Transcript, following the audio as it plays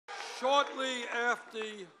Shortly after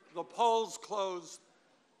the polls closed,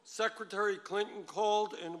 Secretary Clinton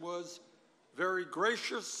called and was very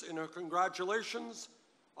gracious in her congratulations.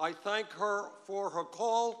 I thank her for her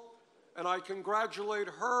call, and I congratulate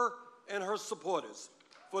her and her supporters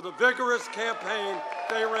for the vigorous campaign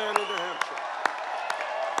they ran in New Hampshire.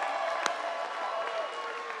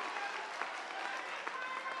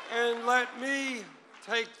 And let me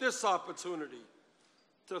take this opportunity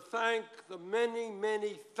to thank the many,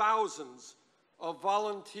 many thousands of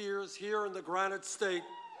volunteers here in the Granite State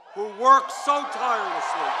who work so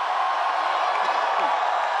tirelessly.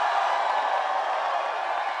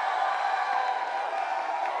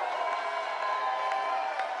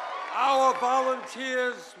 Our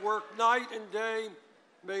volunteers worked night and day,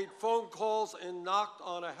 made phone calls, and knocked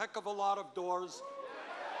on a heck of a lot of doors.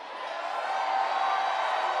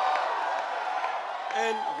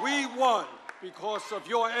 And we won because of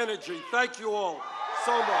your energy. Thank you all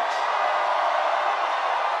so much.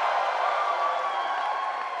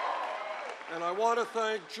 And I want to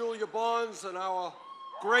thank Julia Barnes and our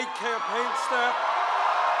great campaign staff.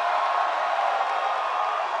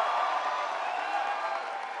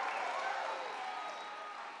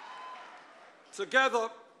 Together,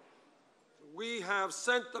 we have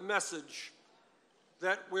sent the message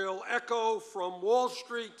that will echo from Wall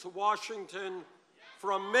Street to Washington,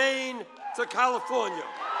 from Maine to California.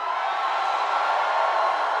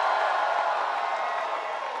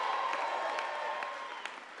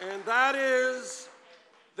 And that is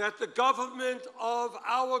that the government of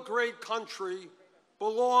our great country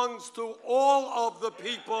belongs to all of the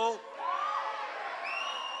people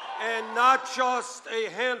and not just a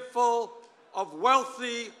handful of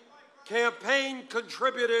wealthy campaign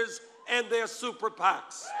contributors and their super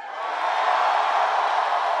PACs.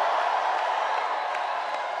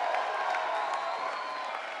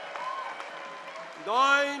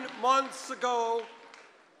 Nine months ago,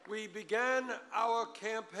 we began our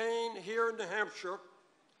campaign here in New Hampshire.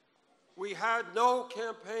 We had no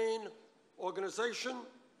campaign organization,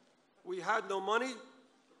 we had no money,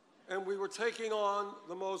 and we were taking on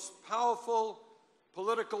the most powerful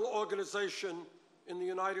political organization in the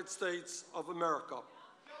United States of America.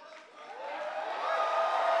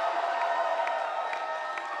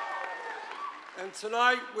 And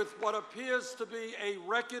tonight, with what appears to be a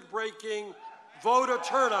record-breaking voter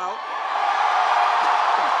turnout,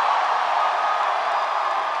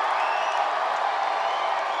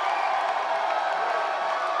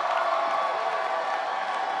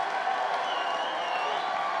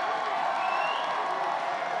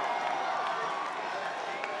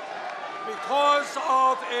 because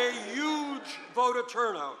of a huge voter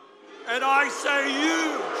turnout, and I say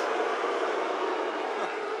huge,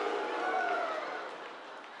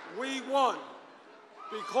 we won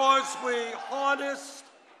because we harnessed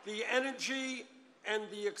the energy and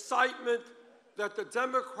the excitement that the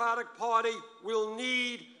Democratic Party will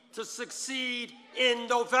need to succeed in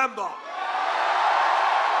November.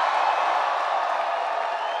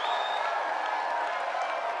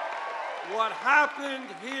 What happened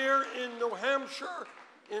here in New Hampshire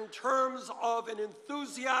in terms of an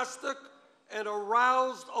enthusiastic and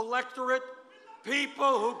aroused electorate,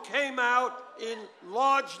 people who came out in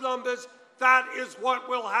large numbers, that is what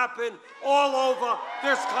will happen all over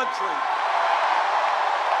this country.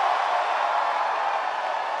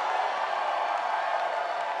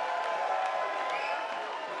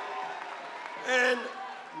 And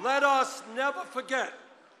let us never forget,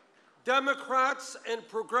 Democrats and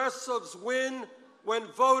progressives win when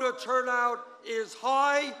voter turnout is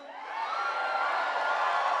high.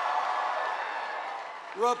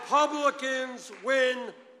 Republicans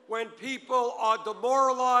win when people are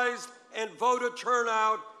demoralized and voter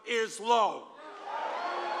turnout is low.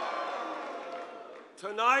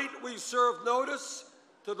 Tonight, we serve notice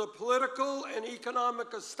to the political and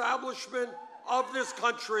economic establishment of this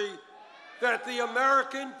country that the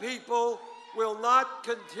American people will not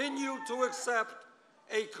continue to accept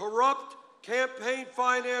a corrupt campaign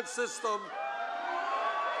finance system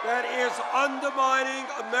that is undermining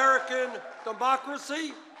American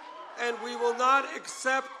democracy, and we will not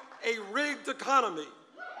accept a rigged economy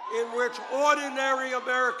in which ordinary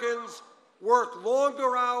Americans work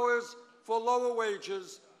longer hours for lower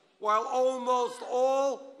wages, while almost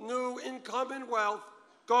all new income and wealth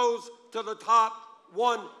goes to the top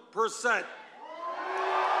 1%.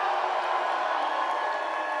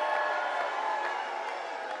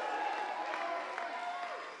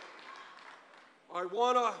 I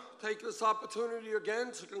want to take this opportunity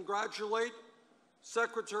again to congratulate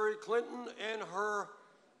Secretary Clinton and her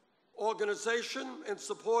organization and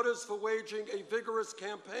supporters for waging a vigorous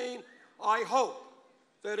campaign. I hope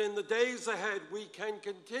that in the days ahead we can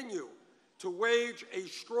continue to wage a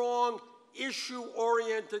strong,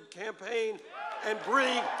 issue-oriented campaign and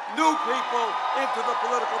bring new people into the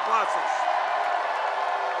political process.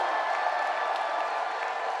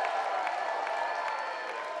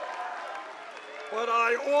 But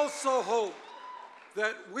I also hope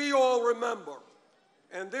that we all remember,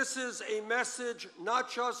 and this is a message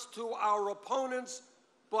not just to our opponents,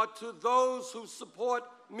 but to those who support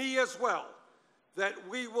me as well, that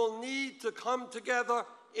we will need to come together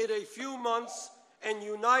in a few months and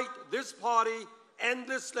unite this party and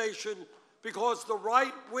this nation, because the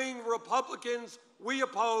right-wing Republicans we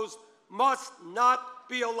oppose must not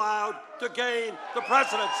be allowed to gain the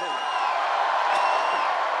presidency.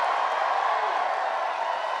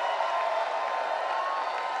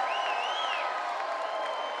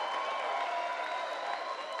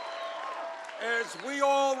 As we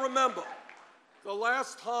all remember, the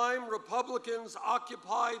last time Republicans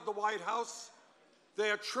occupied the White House,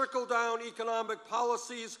 their trickle-down economic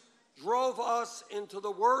policies drove us into the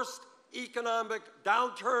worst economic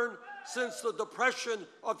downturn since the Depression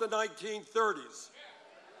of the 1930s.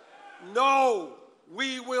 No,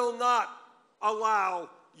 we will not allow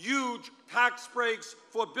huge tax breaks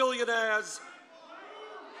for billionaires.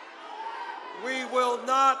 We will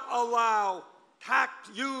not allow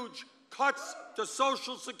huge cuts to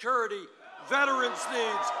Social Security, veterans'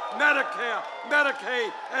 needs, Medicare,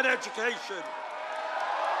 Medicaid, and education.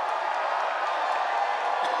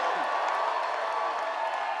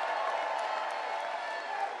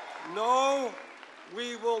 No,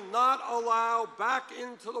 we will not allow back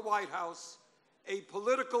into the White House a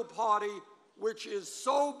political party which is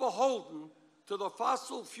so beholden to the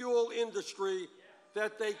fossil fuel industry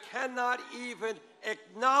that they cannot even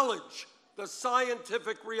acknowledge the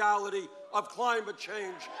scientific reality of climate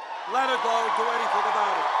change, let alone do anything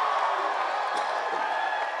about it.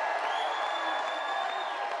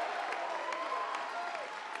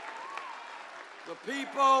 The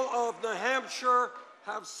people of New Hampshire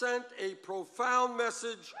have sent a profound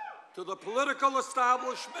message to the political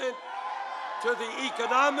establishment, to the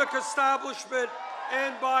economic establishment,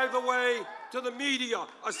 and, by the way, to the media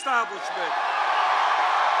establishment.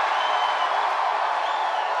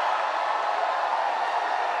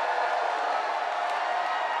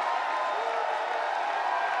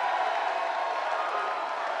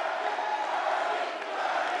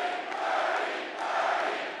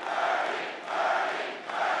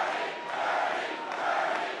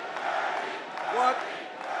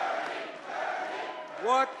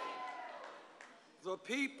 What the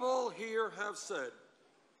people here have said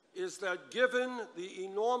is that given the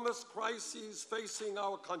enormous crises facing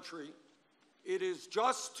our country, it is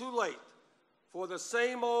just too late for the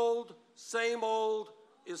same old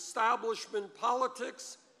establishment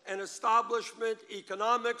politics and establishment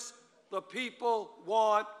economics. The people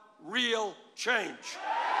want real change.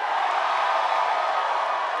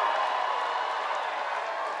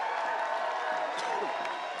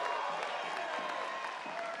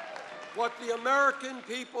 What the American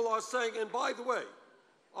people are saying, and by the way,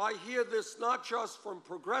 I hear this not just from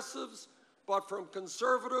progressives, but from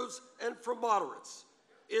conservatives and from moderates,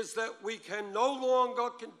 is that we can no longer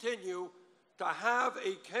continue to have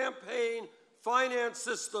a campaign finance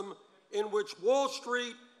system in which Wall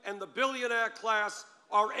Street and the billionaire class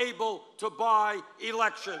are able to buy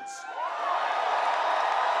elections.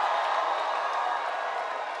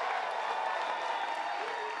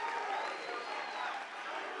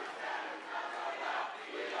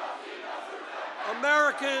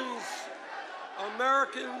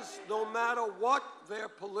 Americans, no matter what their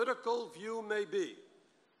political view may be,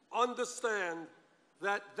 understand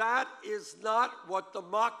that that is not what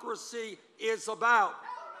democracy is about.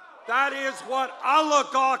 That is what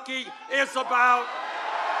oligarchy is about.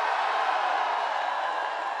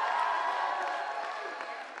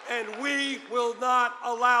 And we will not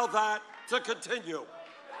allow that to continue.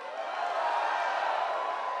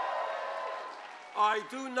 I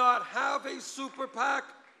do not have a super PAC,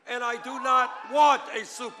 and I do not want a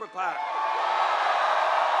super PAC.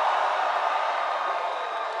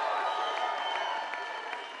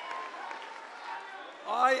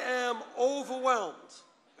 I am overwhelmed,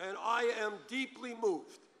 and I am deeply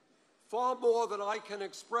moved, far more than I can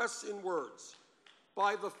express in words,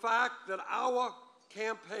 by the fact that our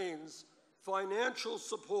campaign's financial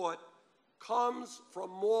support comes from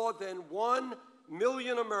more than 1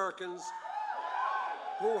 million Americans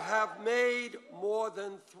who have made more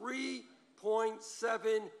than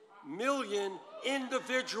 3.7 million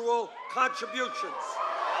individual contributions.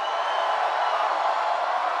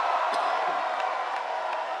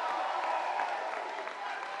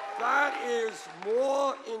 That is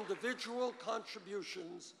more individual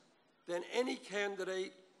contributions than any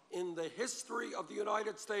candidate in the history of the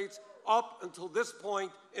United States up until this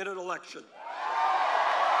point in an election.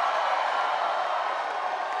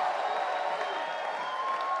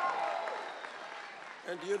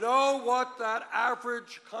 And do you know what that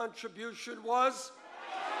average contribution was?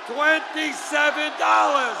 $27.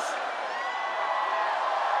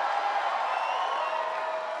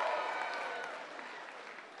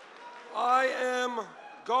 I am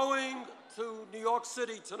going to New York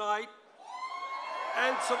City tonight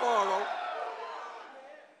and tomorrow,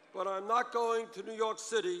 but I'm not going to New York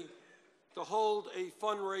City to hold a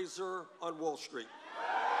fundraiser on Wall Street.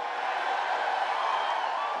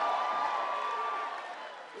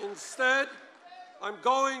 Instead, I'm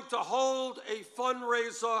going to hold a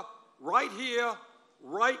fundraiser right here,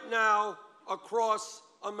 right now, across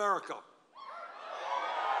America.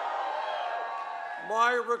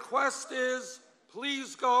 My request is,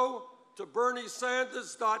 please go to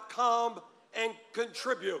BernieSanders.com and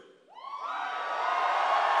contribute.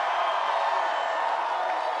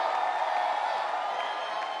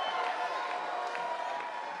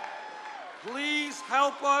 Please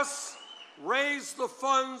help us raise the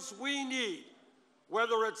funds we need,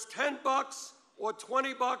 whether it's $10 or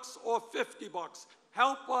 $20 or $50.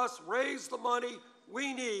 Help us raise the money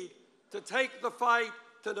we need to take the fight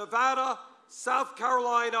to Nevada, South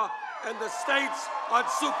Carolina, and the states on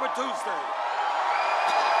Super Tuesday.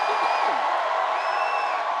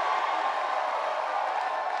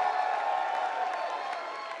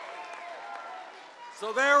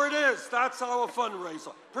 So there it is. That's our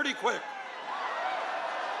fundraiser. Pretty quick.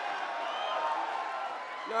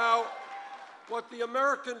 Now, what the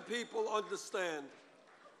American people understand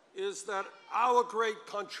is that our great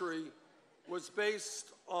country was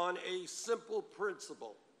based on a simple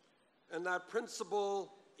principle, and that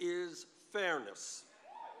principle is fairness.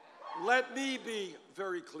 Let me be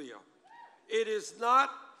very clear. It is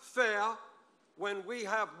not fair when we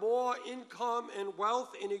have more income and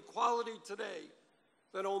wealth inequality today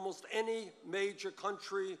than almost any major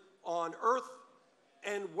country on earth,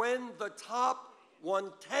 and when the top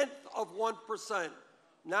 0.1%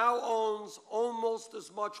 now owns almost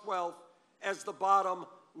as much wealth as the bottom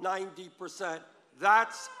 90%.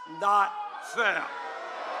 That's not fair.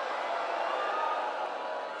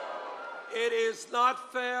 It is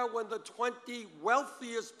not fair when the 20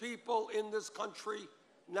 wealthiest people in this country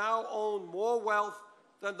now own more wealth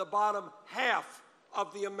than the bottom half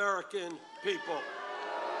of the American people.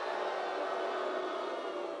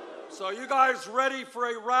 So you guys ready for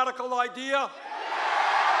a radical idea?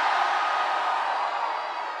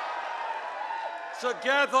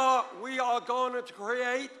 Together, we are going to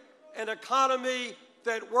create an economy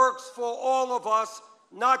that works for all of us,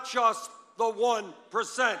 not just the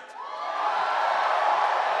 1%.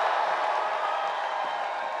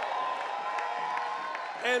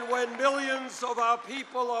 And when millions of our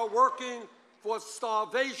people are working for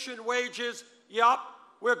starvation wages, yep,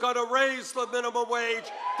 we're going to raise the minimum wage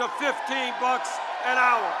to $15 an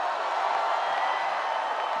hour.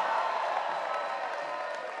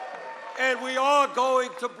 And we are going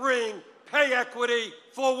to bring pay equity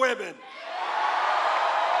for women.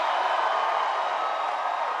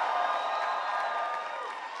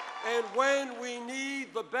 And when we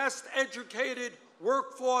need the best educated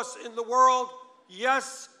workforce in the world,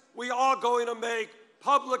 yes, we are going to make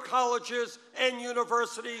public colleges and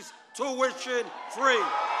universities tuition-free.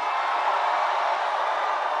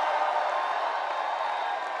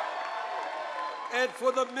 And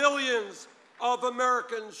for the millions of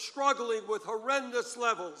Americans struggling with horrendous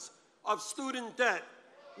levels of student debt,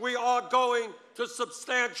 we are going to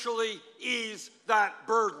substantially ease that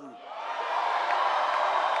burden.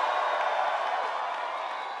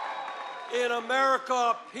 In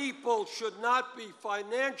America, people should not be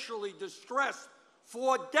financially distressed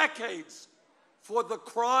for decades for the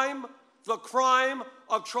crime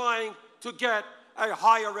of trying to get a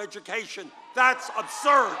higher education. That's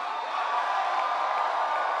absurd.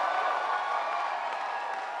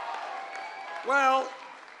 Well,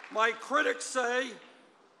 my critics say,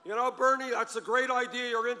 you know, Bernie, that's a great idea.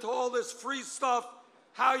 You're into all this free stuff.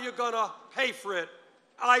 How are you going to pay for it?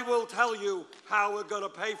 I will tell you how we're going to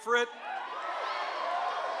pay for it.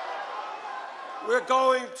 We're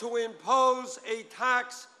going to impose a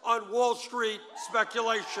tax on Wall Street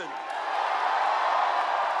speculation.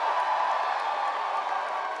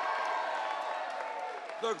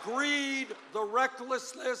 The greed, the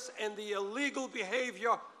recklessness, and the illegal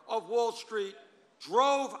behavior of Wall Street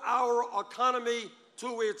drove our economy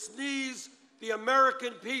to its knees. The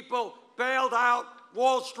American people bailed out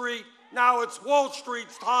Wall Street. Now it's Wall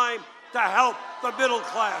Street's time to help the middle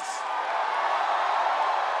class.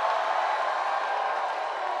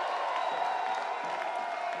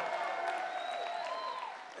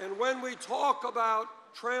 And when we talk about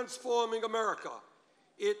transforming America,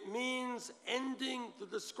 it means ending the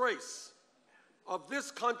disgrace of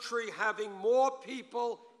this country having more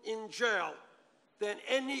people in jail than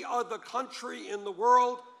any other country in the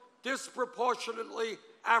world, disproportionately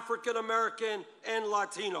African American and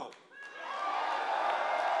Latino.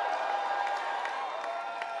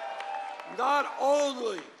 Not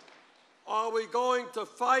only are we going to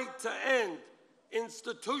fight to end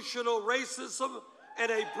institutional racism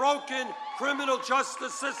and a broken criminal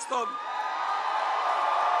justice system,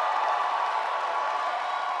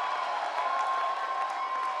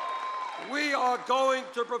 we are going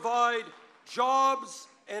to provide jobs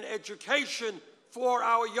and education for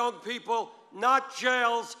our young people, not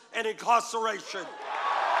jails and incarceration.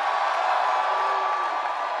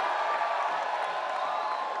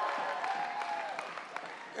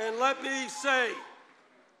 And let me say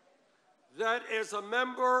that as a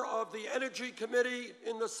member of the Energy Committee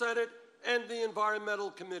in the Senate and the Environmental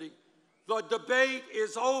Committee, the debate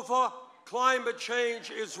is over. Climate change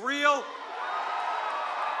is real.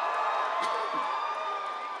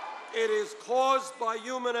 It is caused by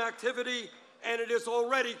human activity, and it is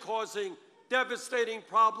already causing devastating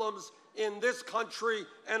problems in this country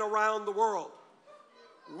and around the world.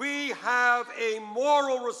 We have a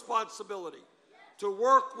moral responsibility to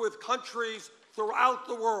work with countries throughout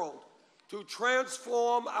the world to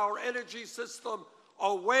transform our energy system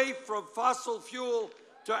away from fossil fuel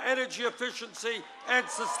to energy efficiency and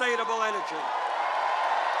sustainable energy.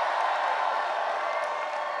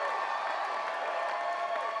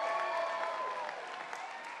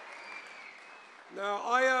 Now,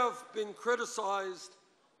 I have been criticized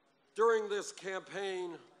during this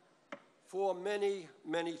campaign for many,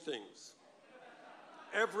 many things.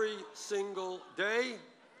 Every single day,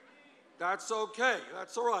 that's okay,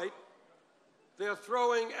 that's all right. They're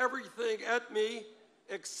throwing everything at me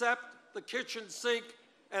except the kitchen sink,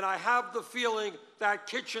 and I have the feeling that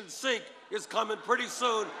kitchen sink is coming pretty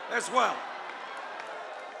soon as well.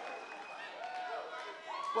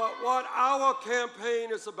 But what our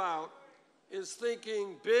campaign is about is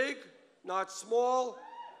thinking big, not small.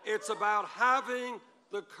 It's about having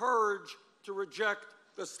the courage to reject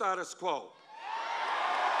the status quo.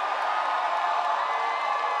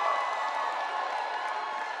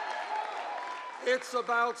 It's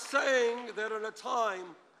about saying that in a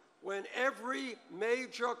time when every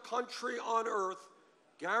major country on earth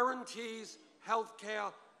guarantees health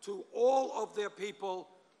care to all of their people,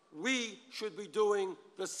 we should be doing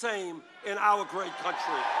the same in our great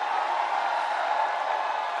country.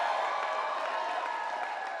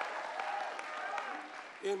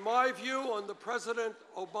 In my view, under President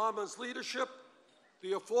Obama's leadership,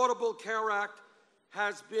 the Affordable Care Act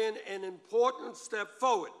has been an important step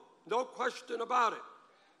forward. No question about it.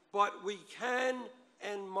 But we can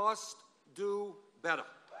and must do better.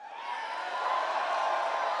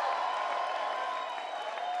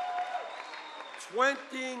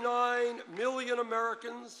 $29 million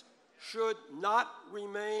Americans should not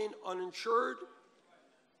remain uninsured.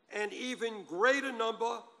 An even greater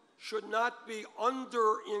number should not be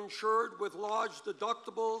underinsured with large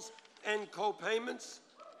deductibles and co-payments.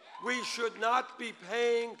 We should not be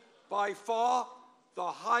paying by far the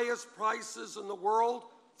highest prices in the world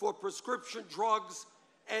for prescription drugs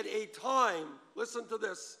at a time, listen to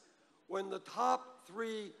this, when the top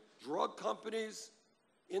 3 drug companies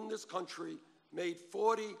in this country made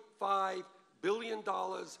 $45 billion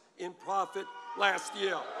in profit last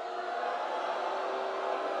year.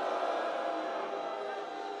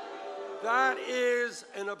 That is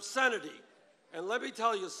an obscenity. And let me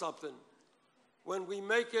tell you something. When we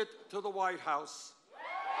make it to the White House,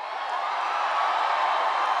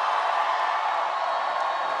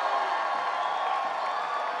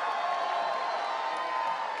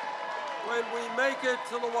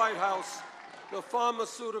 the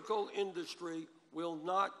pharmaceutical industry will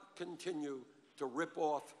not continue to rip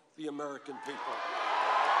off the American people.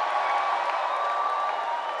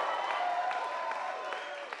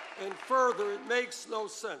 And further, it makes no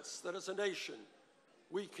sense that as a nation,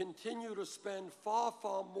 we continue to spend far,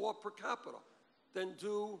 far more per capita than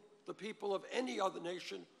do the people of any other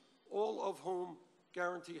nation, all of whom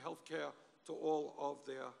guarantee health care to all of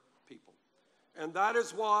their people. And that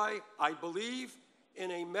is why I believe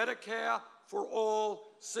in a Medicare for all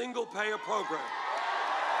single-payer program.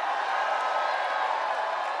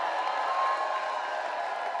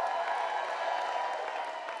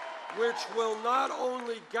 Which will not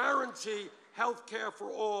only guarantee health care for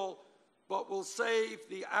all, but will save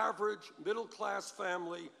the average middle-class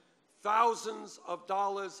family thousands of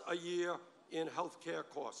dollars a year in health care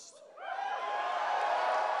costs.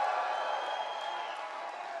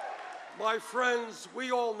 My friends,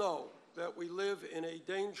 we all know that we live in a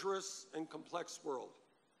dangerous and complex world.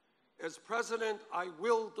 As president, I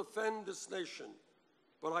will defend this nation,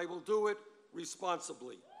 but I will do it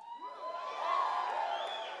responsibly.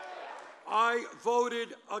 I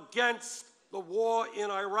voted against the war in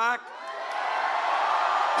Iraq.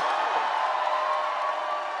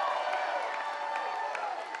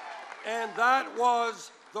 And that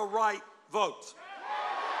was the right vote.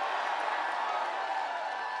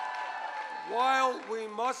 While we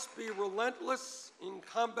must be relentless in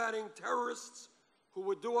combating terrorists who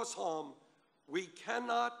would do us harm, we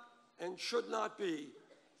cannot and should not be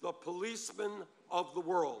the policemen of the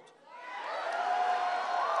world.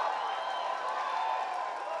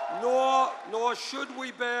 Nor should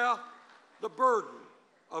we bear the burden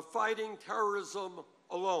of fighting terrorism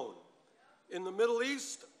alone. In the Middle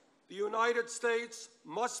East, the United States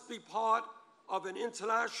must be part of an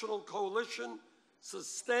international coalition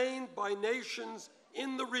sustained by nations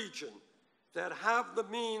in the region that have the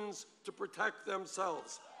means to protect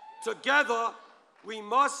themselves. Together, we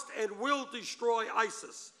must and will destroy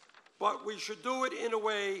ISIS, but we should do it in a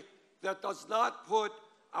way that does not put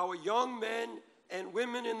our young men and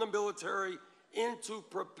women in the military into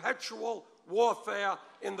perpetual warfare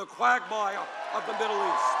in the quagmire of the Middle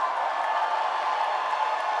East.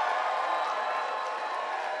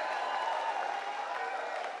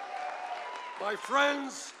 My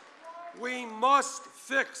friends, we must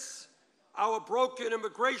fix our broken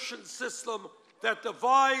immigration system that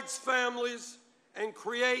divides families and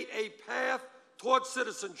create a path toward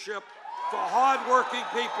citizenship for hardworking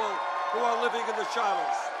people who are living in the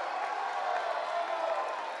shadows.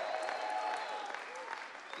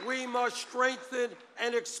 We must strengthen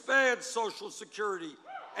and expand Social Security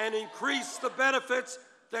and increase the benefits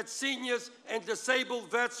that seniors and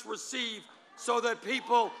disabled vets receive so that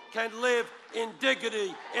people can live in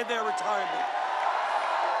dignity in their retirement.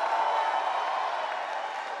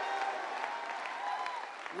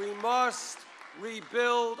 We must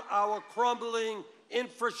rebuild our crumbling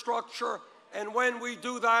infrastructure, and when we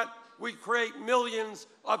do that, we create millions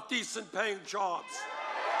of decent-paying jobs.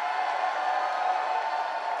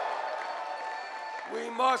 We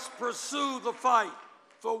must pursue the fight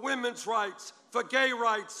for women's rights, for gay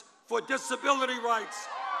rights, for disability rights.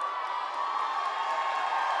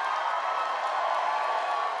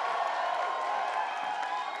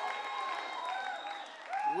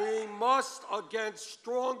 We must, against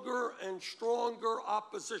stronger and stronger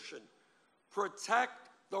opposition, protect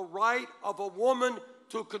the right of a woman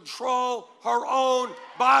to control her own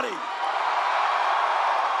body.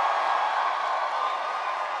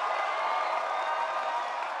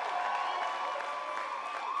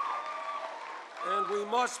 And we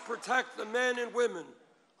must protect the men and women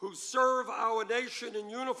who serve our nation in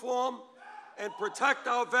uniform and protect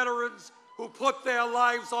our veterans who put their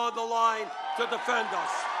lives on the line to defend us.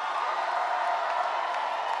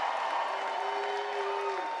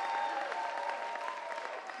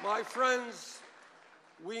 My friends,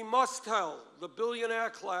 we must tell the billionaire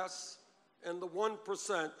class and the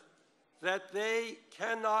 1% that they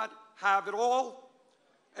cannot have it all.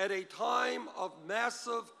 At a time of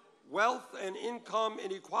massive wealth and income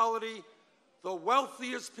inequality, the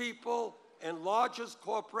wealthiest people and largest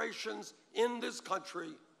corporations in this country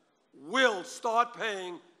will start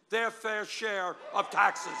paying their fair share of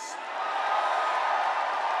taxes.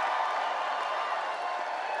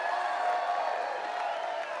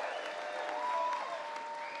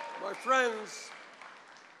 My friends,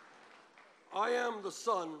 I am the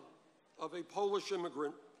son of a Polish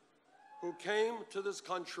immigrant who came to this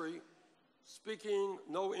country speaking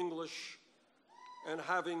no English and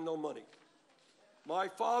having no money. My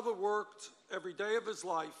father worked every day of his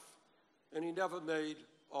life, and he never made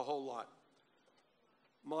a whole lot.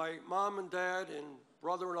 My mom and dad and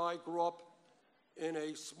brother and I grew up in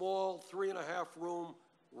a small 3.5-room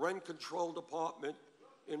rent-controlled apartment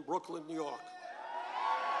in Brooklyn, New York.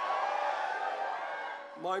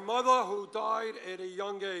 My mother, who died at a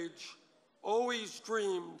young age, always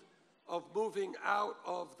dreamed of moving out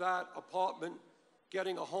of that apartment,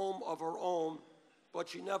 getting a home of her own, but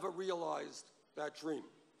she never realized that dream.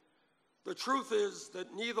 The truth is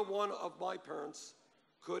that neither one of my parents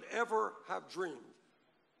could ever have dreamed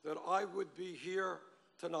that I would be here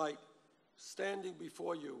tonight standing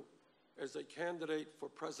before you as a candidate for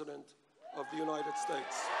President of the United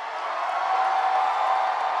States.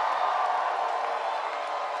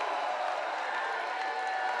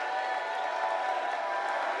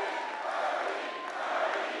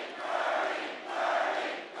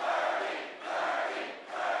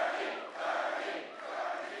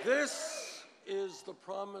 This is the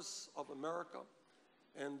promise of America,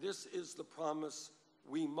 and this is the promise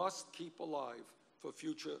we must keep alive for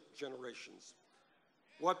future generations.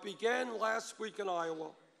 What began last week in Iowa,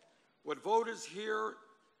 what voters here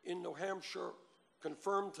in New Hampshire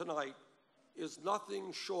confirmed tonight, is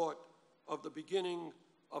nothing short of the beginning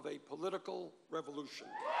of a political revolution.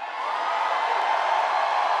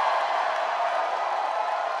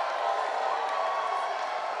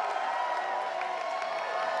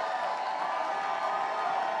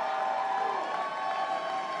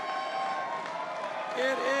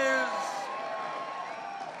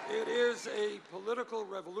 It is a political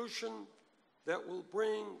revolution that will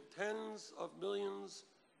bring tens of millions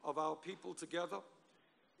of our people together.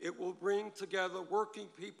 It will bring together working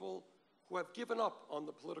people who have given up on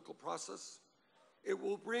the political process. It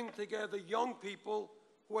will bring together young people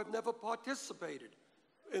who have never participated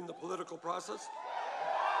in the political process.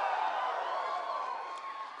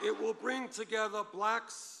 It will bring together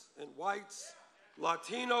blacks and whites,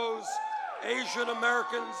 Latinos, Asian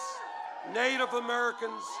Americans, Native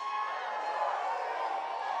Americans,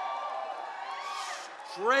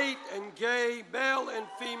 straight and gay, male and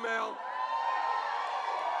female,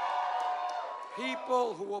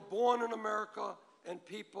 people who were born in America and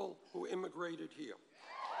people who immigrated here.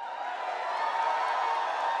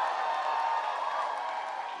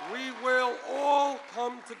 We will all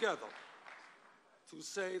come together to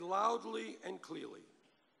say loudly and clearly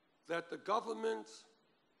that the government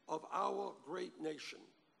of our great nation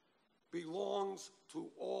belongs to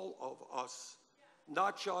all of us,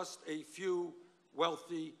 not just a few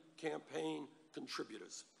wealthy campaign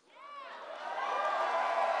contributors.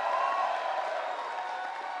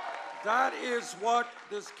 That is what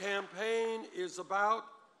this campaign is about.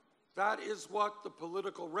 That is what the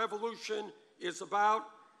political revolution is about.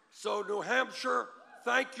 So New Hampshire,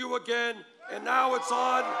 thank you again. And now it's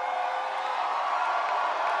on.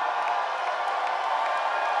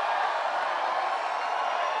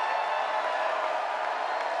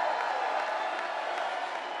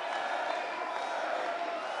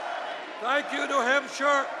 Thank you, New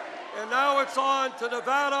Hampshire. And now it's on to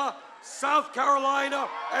Nevada, South Carolina,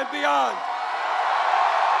 and beyond.